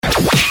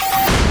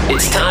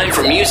time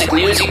for music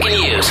news you can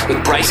use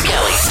with Bryce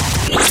Kelly.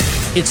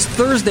 It's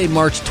Thursday,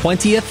 March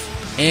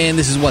 20th, and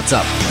this is What's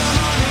Up.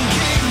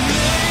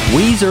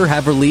 Weezer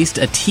have released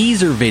a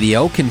teaser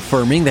video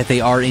confirming that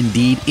they are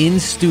indeed in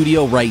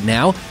studio right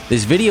now.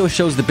 This video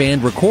shows the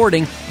band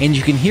recording, and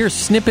you can hear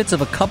snippets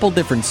of a couple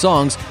different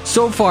songs.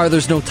 So far,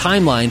 there's no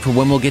timeline for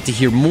when we'll get to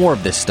hear more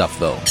of this stuff,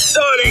 though.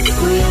 Sonic!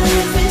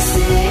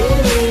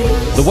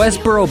 The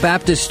Westboro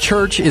Baptist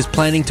Church is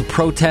planning to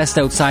protest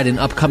outside an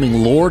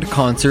upcoming Lorde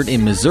concert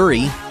in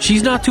Missouri.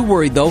 She's not too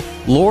worried, though.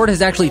 Lorde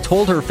has actually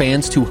told her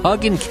fans to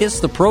hug and kiss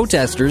the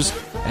protesters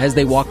as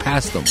they walk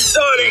past them.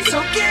 Sonic!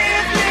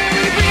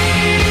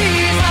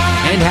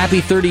 And happy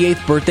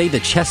 38th birthday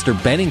to Chester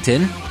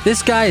Bennington.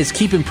 This guy is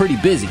keeping pretty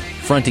busy,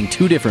 fronting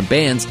two different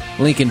bands,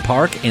 Linkin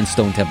Park and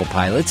Stone Temple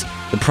Pilots.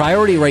 The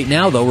priority right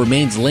now, though,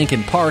 remains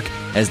Linkin Park,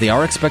 as they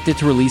are expected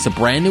to release a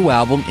brand new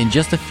album in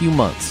just a few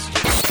months.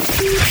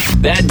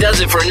 That does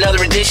it for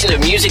another edition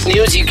of Music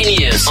News You Can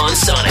Use on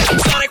Sonic.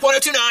 Sonic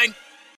 102.9.